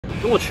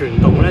咁個傳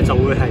動咧就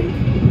會係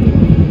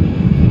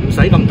唔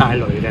使咁大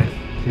雷嘅，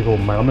似乎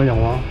唔係咁樣用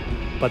咯，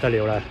不得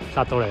了啦，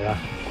殺到嚟啦！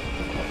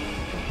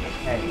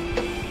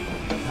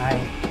係。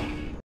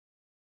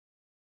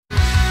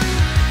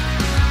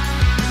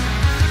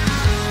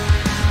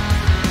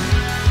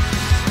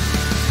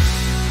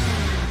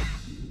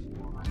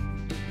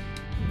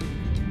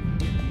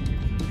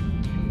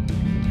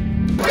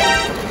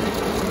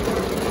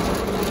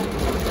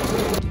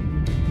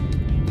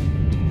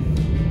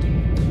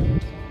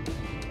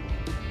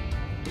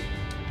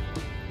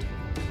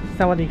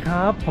สวัสดีค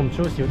รับผม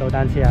ชื่อ小島單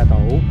車阿島，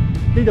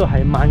呢度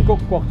係曼谷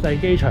國際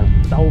機場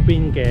周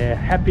邊嘅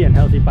Happy and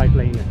Healthy Bike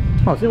Lane 嘅。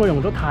頭先我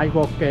用咗泰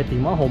國嘅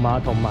電話號碼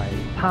同埋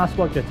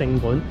passport 嘅正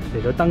本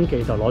嚟到登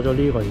記，就攞咗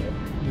呢個嘢。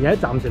而喺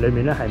暫時裏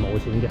面咧係冇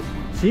錢嘅。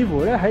似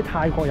乎咧喺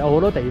泰國有好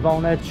多地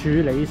方咧處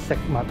理食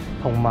物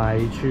同埋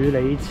處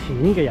理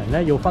錢嘅人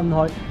咧要分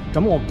開。咁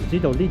我唔知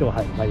道呢度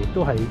係唔係亦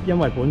都係因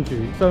為本住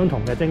相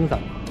同嘅精神，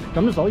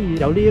咁所以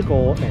有呢一個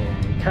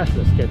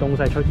cashless 嘅東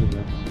西出現嘅。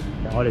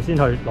我哋先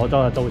去攞咗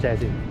個租車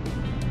先。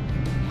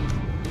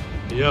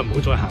而家唔好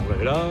再行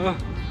雷啦。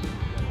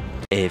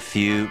A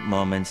few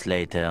moments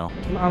later，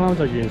 咁啱啱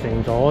就完成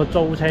咗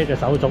租車嘅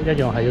手續，一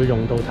樣係要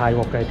用到泰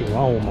國嘅電話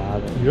號碼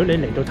嘅。如果你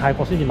嚟到泰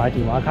國先至買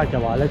電話卡嘅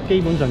話咧，基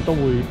本上都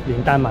會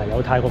連帶埋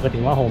有泰國嘅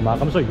電話號碼。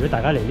咁所以如果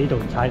大家嚟呢度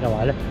踩嘅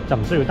話咧，就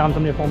唔需要擔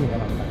心呢方面嘅問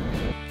題。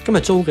今日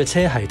租嘅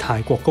車係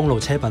泰國公路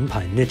車品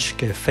牌 Niche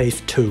嘅 Phase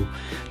 2，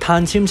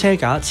碳纖車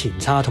架、前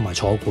叉同埋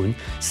坐管、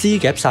C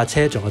夾剎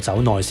車，仲有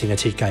走內線嘅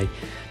設計。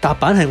踏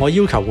板係我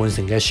要求換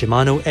成嘅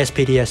Shimano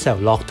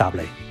SPDSL Lock 踏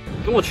嚟。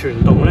咁個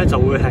傳動咧就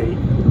會係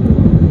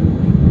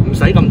唔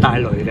使咁大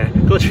雷嘅，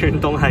個傳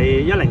動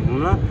係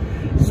105啦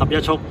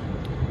，11速。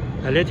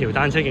喺呢條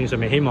單車徑上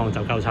面，希望就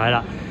夠踩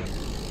啦。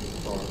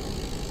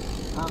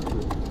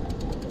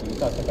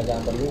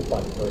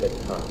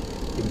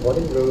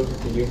Important rules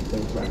to use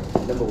when track.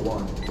 Number 1.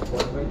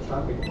 One-way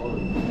traffic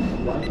only.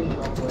 Riding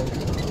off-way.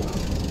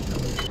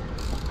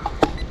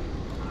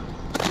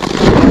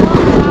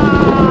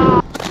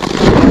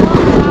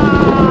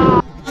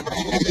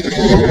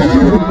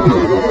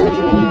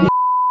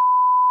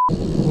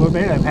 會俾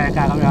雷劈㗎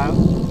咁樣。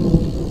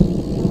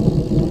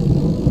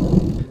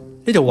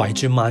呢度圍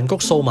住曼谷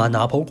素萬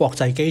那普國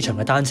際機場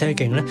嘅單車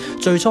徑咧，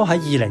最初喺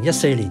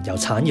2014年由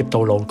產業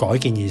道路改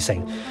建而成，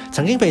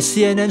曾經被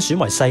CNN 選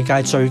為世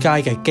界最佳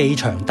嘅機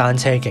場單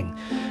車徑。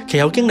其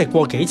後經歷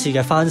過幾次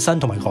嘅翻新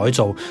同埋改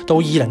造，到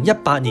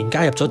2018年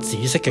加入咗紫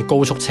色嘅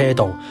高速車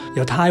道，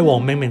由泰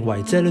皇命名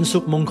為 Jalan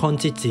Suk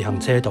Mongkonjit 自行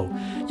車道，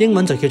英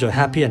文就叫做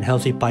Happy and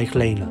Healthy Bike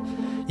Lane 啦。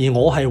而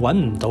我係揾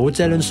唔到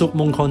Jalan Suk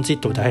Mongkonjit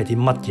到底係啲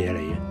乜嘢嚟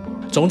嘅。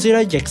總之咧，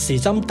逆時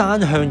針單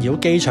向繞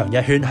機場一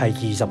圈係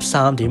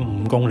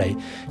23.5公里，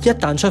一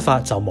旦出發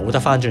就冇得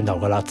翻轉頭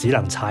噶啦，只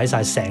能踩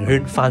晒成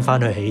圈翻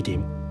去起點。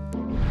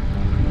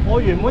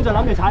我原本就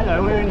諗住踩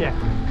2圈嘅，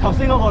頭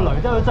先嗰個雷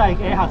真係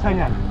幾嚇親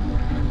人。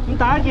咁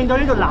大家見到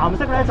呢度藍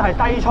色咧就係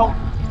低速，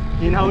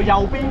然後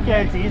右邊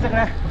嘅紫色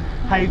咧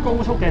係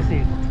高速嘅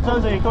線。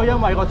相信亦都因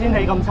為個天氣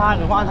咁差嘅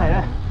關係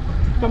咧，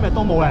今日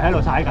都冇人喺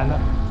度踩緊啦。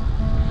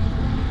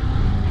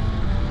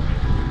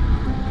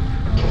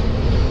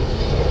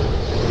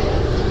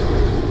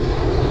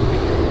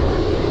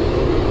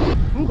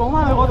講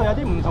翻去嗰度有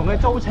啲唔同嘅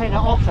租車嘅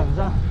options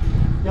啦，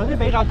有啲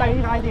比較低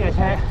階啲嘅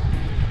車，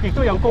亦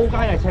都有高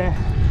階嘅車。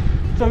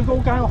最高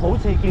階好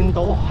似見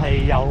到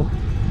係有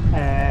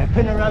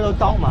Pinarello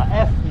Dogma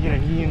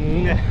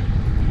F2025嘅，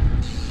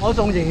我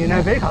仲仍然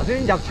係俾頭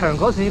先入場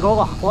嗰時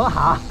嗰一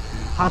下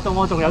嚇到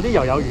我，仲有啲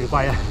猶有餘悸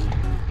啊！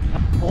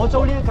我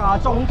租呢一架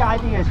中階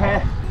啲嘅車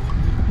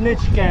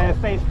Niche 嘅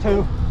Phase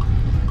 2，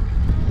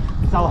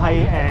就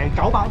係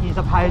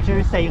920泰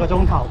銖4個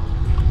鐘頭。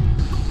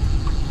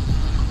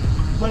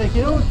我哋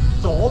見到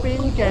左邊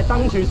嘅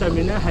燈柱上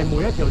面咧，係每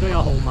一條都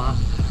有號碼。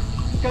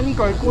根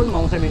據官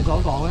網上面所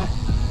講咧，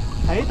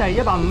喺第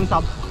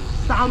150、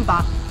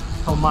300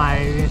同埋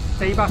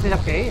440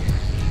幾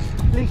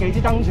呢幾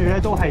支燈柱咧，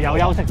都係有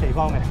休息地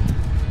方嘅。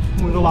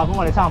換句話講，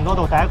我哋差唔多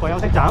到第一個休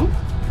息站，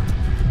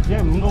只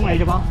係5公里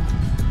啫噃。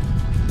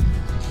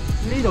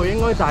呢度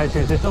應該就係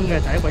傳說中嘅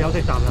第一個休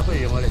息站啦。不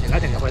如我哋停一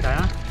停入去睇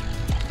下。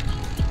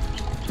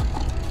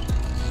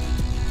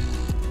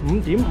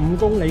5.5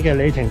公里嘅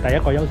里程，第一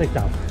個休息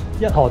站，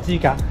一河之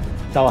隔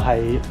就係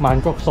曼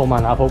谷素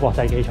萬那普國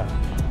際機場。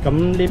咁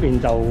呢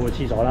邊就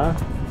廁所啦，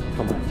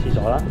同埋廁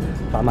所啦，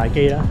販賣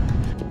機啦。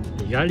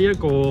而家呢一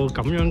個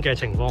咁樣嘅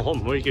情況，可唔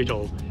可以叫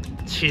做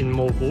前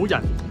無古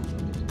人，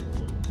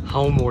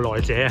後無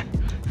來者？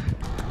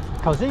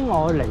頭先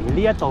我嚟呢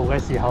一度嘅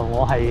時候，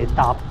我係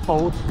搭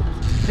boat，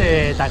 即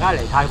係大家嚟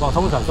泰國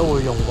通常都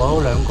會用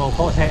嗰2個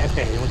call 車 app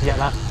嘅其中之一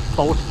啦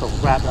 ，boat 同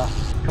grab 啦。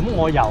咁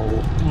我由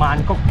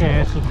曼谷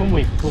嘅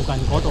Sukhumvit 附近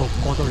嗰度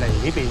過到嚟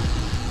呢邊，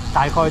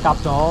大概搭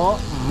咗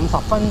50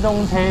分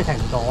鐘車程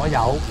左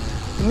右。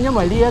咁因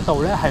為呢一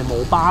度咧係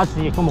冇巴士，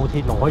亦都冇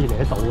鐵路可以嚟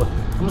得到嘅，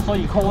咁所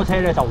以 call 車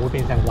咧就會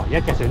變成唯一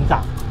嘅選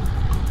擇。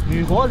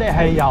如果你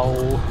係由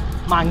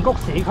曼谷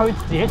市區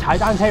自己踩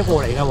單車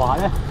過嚟嘅話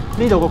咧，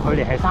呢度個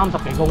距離係30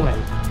幾公里。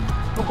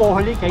咁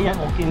過去呢幾日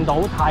我見到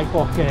泰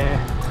國嘅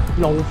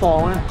路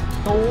況咧，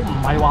都唔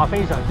係話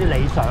非常之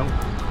理想。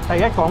第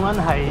一講緊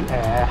係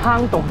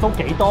坑洞都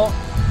幾多，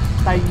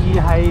第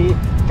二係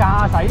駕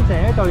駛者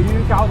對於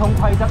交通規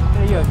則呢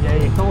樣嘢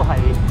亦都係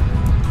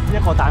一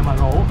個大問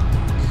號。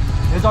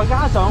再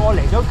加上我嚟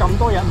咗咁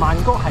多日，曼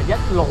谷係一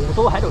路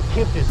都喺度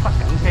keep 住塞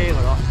緊車嘅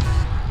咯。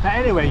但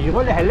anyway， 如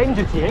果你係拎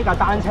住自己架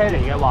單車嚟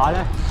嘅話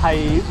咧，係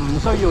唔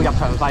需要入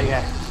場費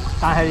嘅，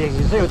但係仍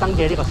然需要登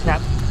記呢個 snap。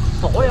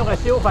所有嘅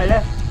消費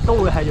咧都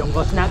會係用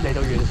個 snap 嚟到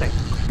完成。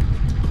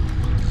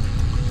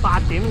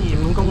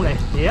8.25公里，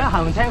而家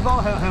行車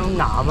方向向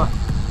南啊，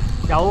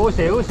有少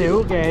少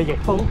嘅逆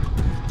風，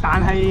但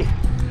係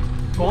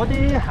嗰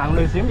啲行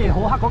雷閃電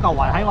好黑嗰嚿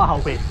雲喺我後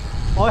邊。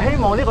我希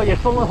望呢個逆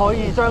風可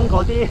以將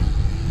嗰啲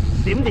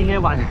閃電嘅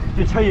雲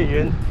越吹越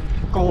遠。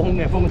高空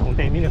嘅風同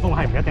地面嘅風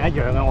係唔一定一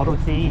樣嘅，我都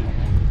知。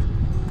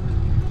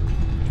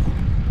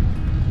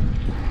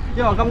因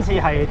為我今次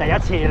係第一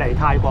次嚟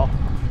泰國，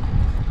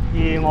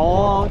而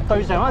我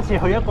對上一次去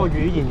一個語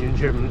言完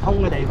全唔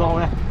通嘅地方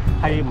咧，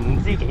係唔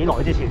知幾耐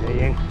之前已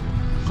經。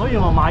所以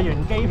我買完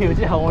機票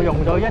之後，我用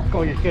咗1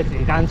個月嘅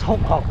時間速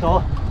學咗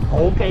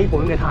好基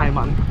本嘅泰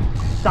文。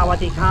薩瓦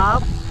迪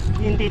卡，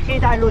現地鐵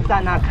大路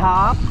站啊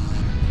卡。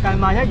但係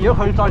萬一如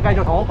果佢再繼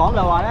續同我講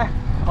嘅話咧，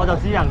我就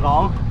只能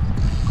講。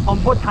我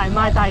唔太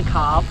買大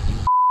卡，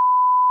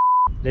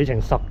里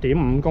程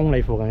10.5公里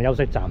附近休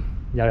息站，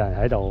有人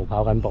喺度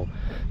跑緊步。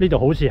呢度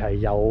好似係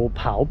有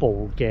跑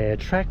步嘅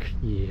track，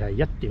 而係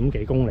1點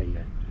幾公里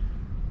嘅。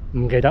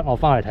唔記得，我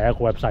翻嚟睇一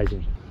個 website 先。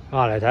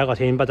嚟睇一個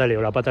天，不得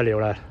了啦，不得了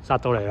啦，殺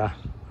到嚟啦！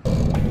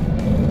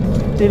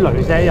啲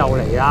雷聲又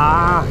嚟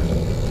啦！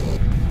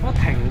我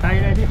停低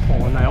咧，啲汗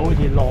係好似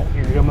落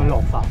雨咁樣落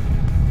法。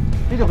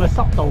呢度嘅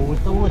濕度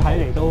都睇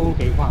嚟都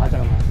幾誇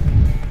張啊！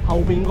後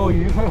邊個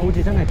雨區好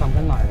似真係浸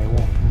緊埋嚟喎，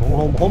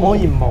可唔可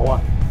以唔好啊？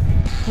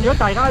如果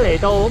大家嚟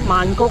到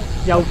曼谷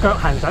有腳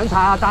痕想踩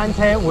下單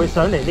車，會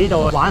想嚟呢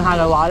度玩下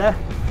嘅話咧，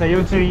就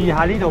要注意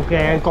下呢度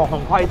嘅各項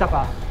規則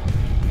啊。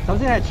首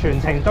先係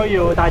全程都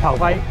要戴頭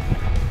盔，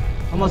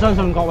咁我相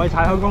信各位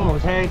踩開公路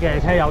車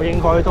嘅車友應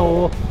該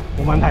都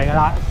冇問題㗎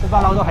啦，不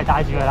嬲都係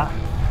戴住㗎啦。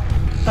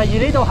第二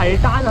呢度係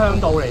單向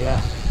道嚟嘅，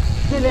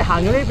即係你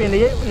行咗呢邊，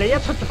你一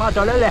出發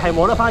咗咧，你係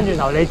冇得翻轉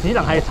頭，你只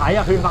能係踩一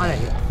圈翻嚟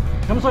嘅。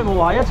咁所以冇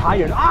話一踩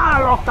完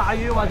落大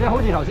雨，或者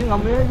好似頭先咁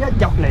樣一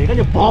入嚟跟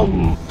住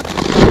嘣，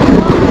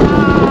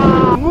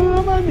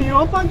媽咪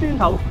我翻轉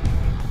頭，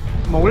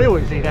冇呢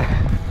回事嘅。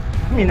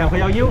咁然後佢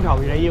有要求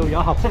你要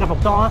有合適嘅服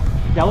裝啦，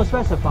有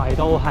specify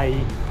到係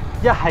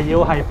一係要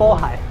係波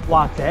鞋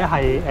或者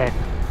係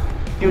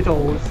叫做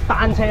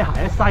單車鞋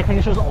咧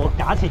cycling shoes， 我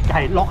假設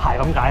係落鞋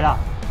咁解啦。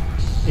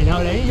然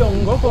後你用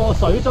嗰個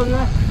水樽咧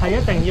係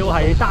一定要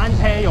係單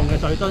車用嘅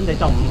水樽，你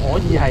就唔可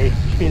以係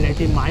便利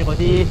店買嗰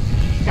啲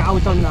膠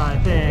樽啊，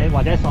即係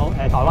或者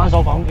台灣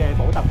所講嘅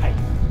保特瓶。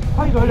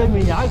規矩裏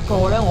面有一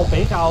個咧，我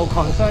比較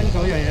concern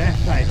嗰樣嘢咧，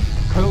就係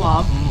佢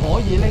話唔可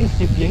以拎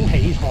攝影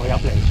器材入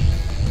嚟，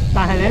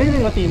但係你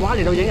拎個電話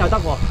嚟到影又得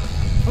喎。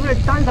咁你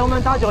單手咁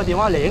樣揸住個電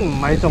話嚟影，唔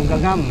係仲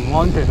更加唔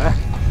安全咩？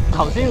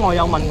頭先我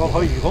有問過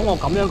佢，如果我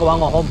咁樣嘅話，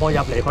我可唔可以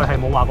入嚟？佢係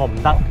冇話過唔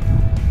得。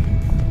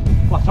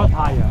哇！出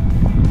太陽，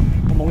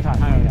我冇搽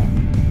太陽油。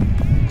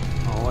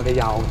我哋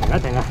又停一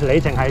停啊！里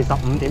程係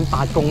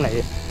15.8公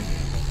里。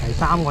係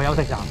3個休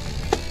息站，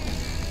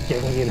仍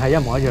然係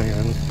一模一樣樣。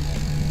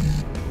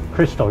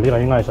Crystal 呢個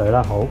應該係水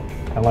啦，好，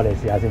等我哋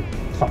試下先。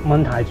10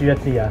蚊泰銖一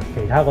支啊，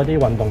其他嗰啲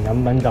運動飲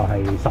品就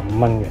係15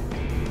蚊嘅，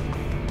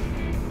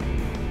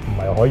唔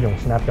係可以用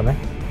Snap 嘅咩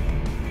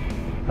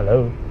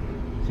 ？Hello，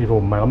 似乎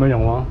唔係咁樣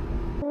用喎。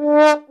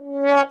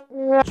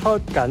出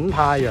緊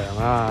太陽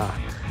啊，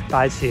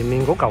但係前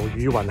面嗰嚿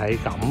雨雲係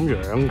咁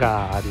樣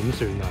㗎，點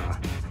算啊？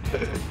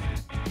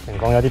情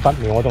況有啲不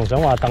妙，我仲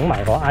想話等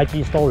埋個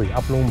IG Story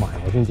upload 埋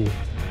我先至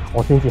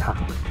行，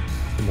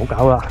唔好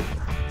搞啦，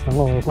等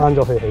我關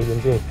咗佢起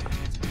點先。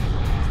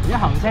而家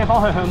行車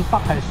方向向北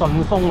係順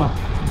風啊，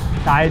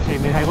但係前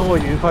面係嗰個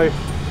雨區，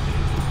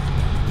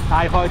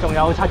大概仲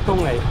有7公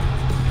里。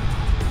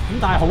咁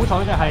但係好彩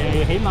嘅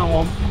係，起碼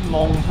我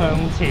望向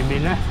前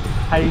面咧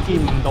係見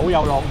唔到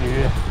有落雨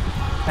嘅。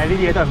但係呢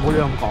啲嘢都係唔好亂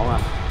咁講啊。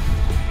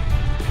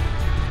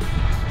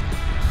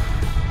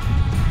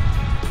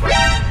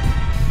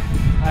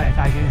係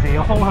大件事，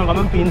個風向咁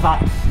樣變化，而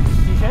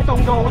且凍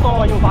咗好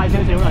多，要快少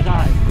少啦，真係。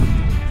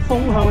風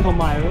向同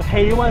埋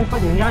氣温忽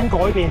然間改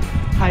變，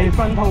係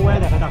frontal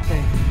weather 嘅特性。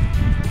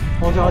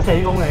我仲有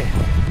4公里，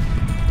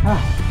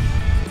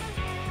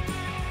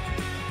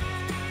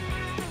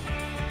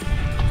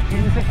天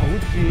色好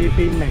似變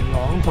明朗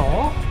咗，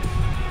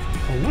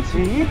好似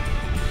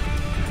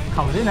頭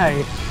先係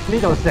呢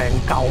度成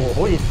嚿好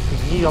似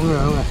屎咁樣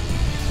嘅。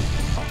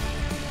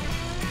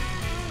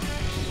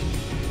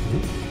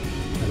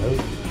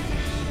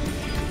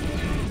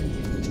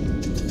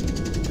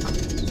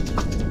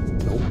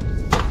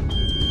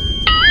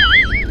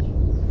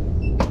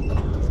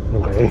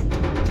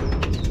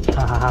睇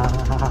下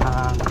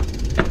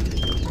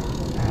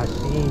先，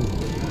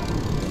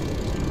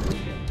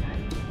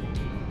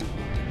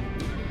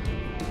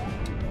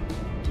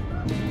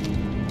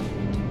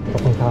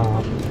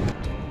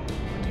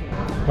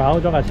掛好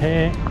咗架車，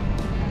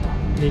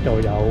呢度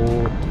有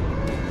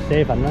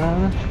7啦，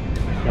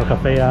有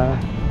cafe 啦，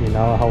然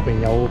後後邊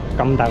有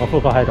咁大個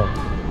food court喺度。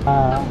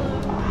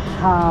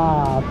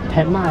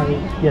pad mai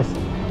yes，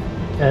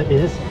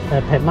 is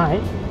pad mai。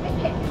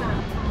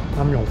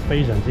咁用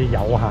非常之有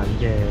限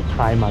嘅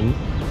泰文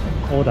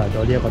order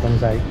咗呢一個東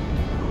西。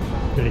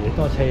越嚟越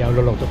多車友陸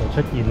陸續續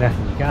出現咧，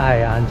而家係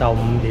晏晝5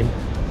點，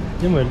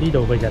因為呢度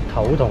嘅日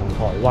頭同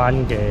台灣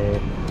嘅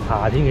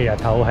夏天嘅日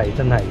頭係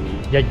真係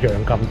一樣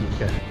咁熱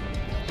嘅。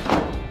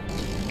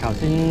頭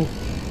先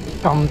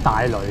咁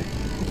大雷，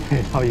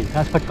到而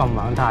家出咁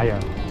猛太陽，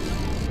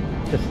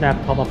隻 Snap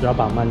top up 咗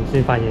100蚊，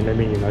先發現裡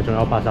面原來仲有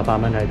88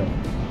蚊喺度。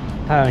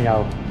太陽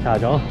油搽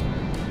咗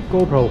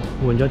 ，GoPro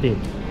換咗電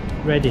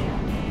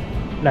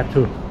 ，ready，lap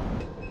 2。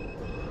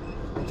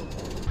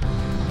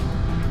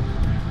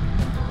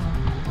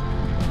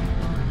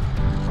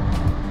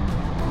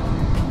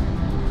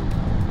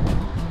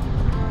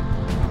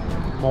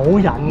冇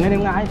人嘅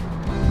點解？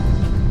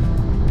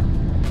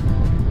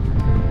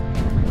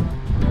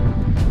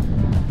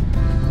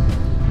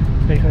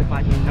俾佢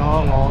發現咗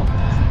我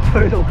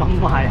推到咁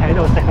埋喺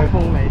度食佢風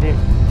味添。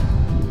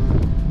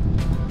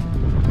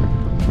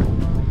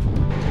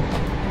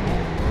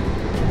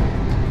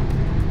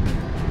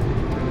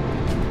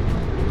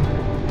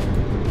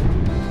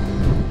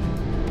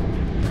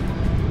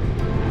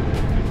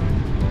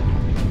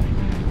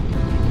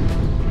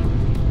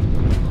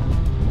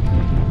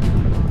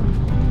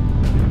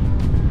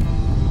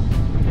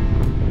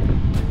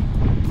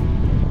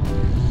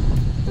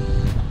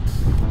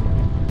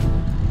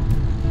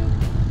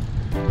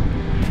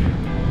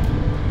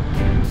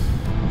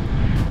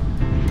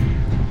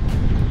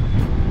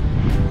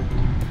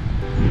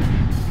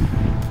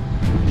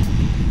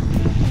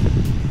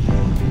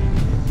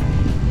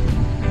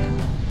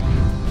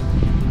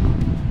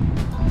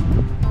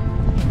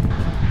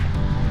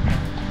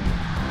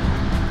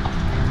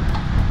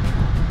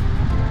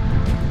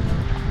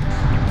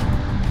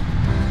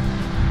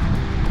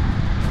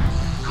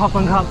吸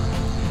分級，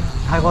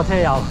泰國車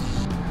友，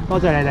多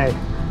謝你哋。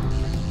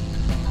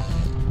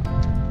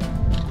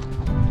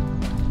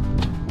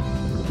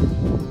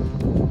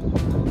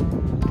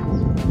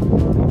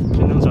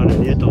專登上嚟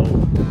呢一度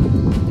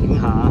影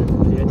下呢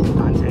一條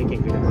單車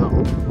徑嘅入口。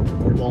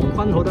黃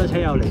昏好多車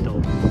友嚟到，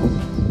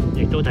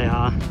亦都睇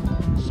下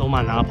蘇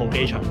萬那普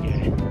機場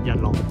嘅日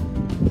落。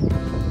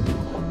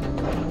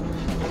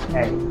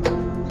係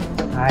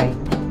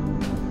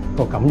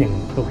個感應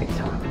都幾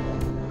差。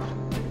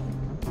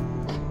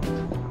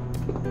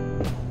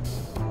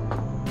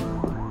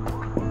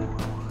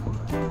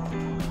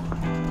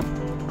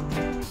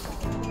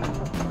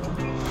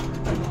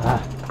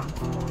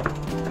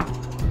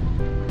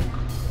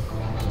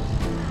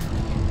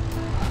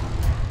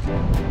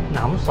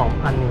น้ำ2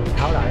 อันเ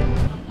ท่าไหร่？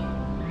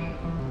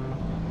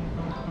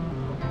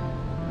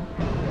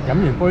飲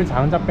完杯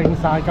橙汁冰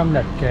沙，今日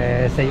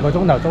嘅4個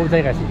鐘頭租車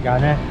嘅時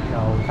間咧，就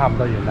差唔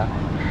多完啦。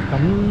咁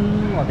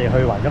我哋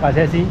去還咗架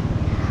車先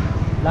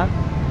啦。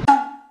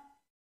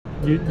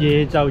越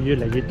夜就越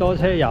嚟越多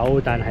車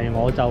友，但係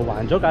我就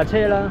還咗架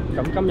車啦。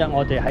咁今日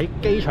我哋喺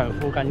機場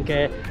附近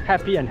嘅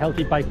Happy and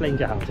Healthy Bike Lane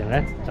嘅行程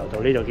咧，就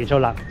到呢度結束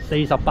啦。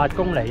48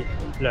公里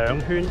2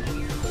圈。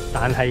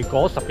但係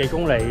嗰10幾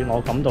公里，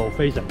我感到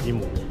非常之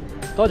滿意。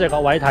多謝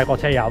各位泰國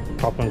車友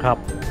，top級！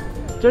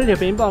將呢條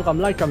片幫我撳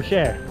like、撳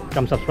share、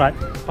撳 subscribe，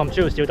 from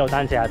超小到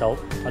單車下島。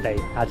我哋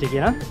下次見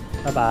啦，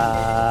拜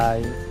拜！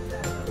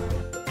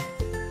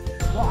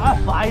哇，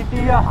快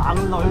啲啊，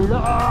行雷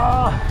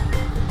啦！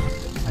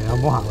係啊，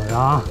唔好行雷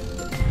啦！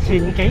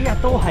前幾日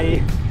都係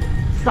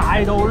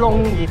曬到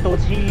燶，熱到黐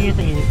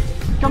線。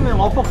今日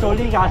我 book 咗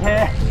呢架車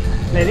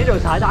嚟呢度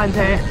踩單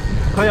車。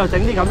佢又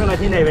整啲咁樣嘅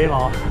天氣俾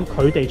我，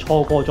佢哋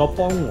錯過咗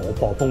幫我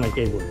破風嘅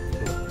機會。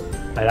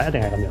係啦，一定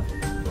係咁樣，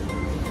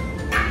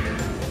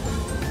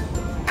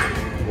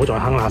唔好再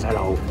哼啦，細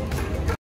路。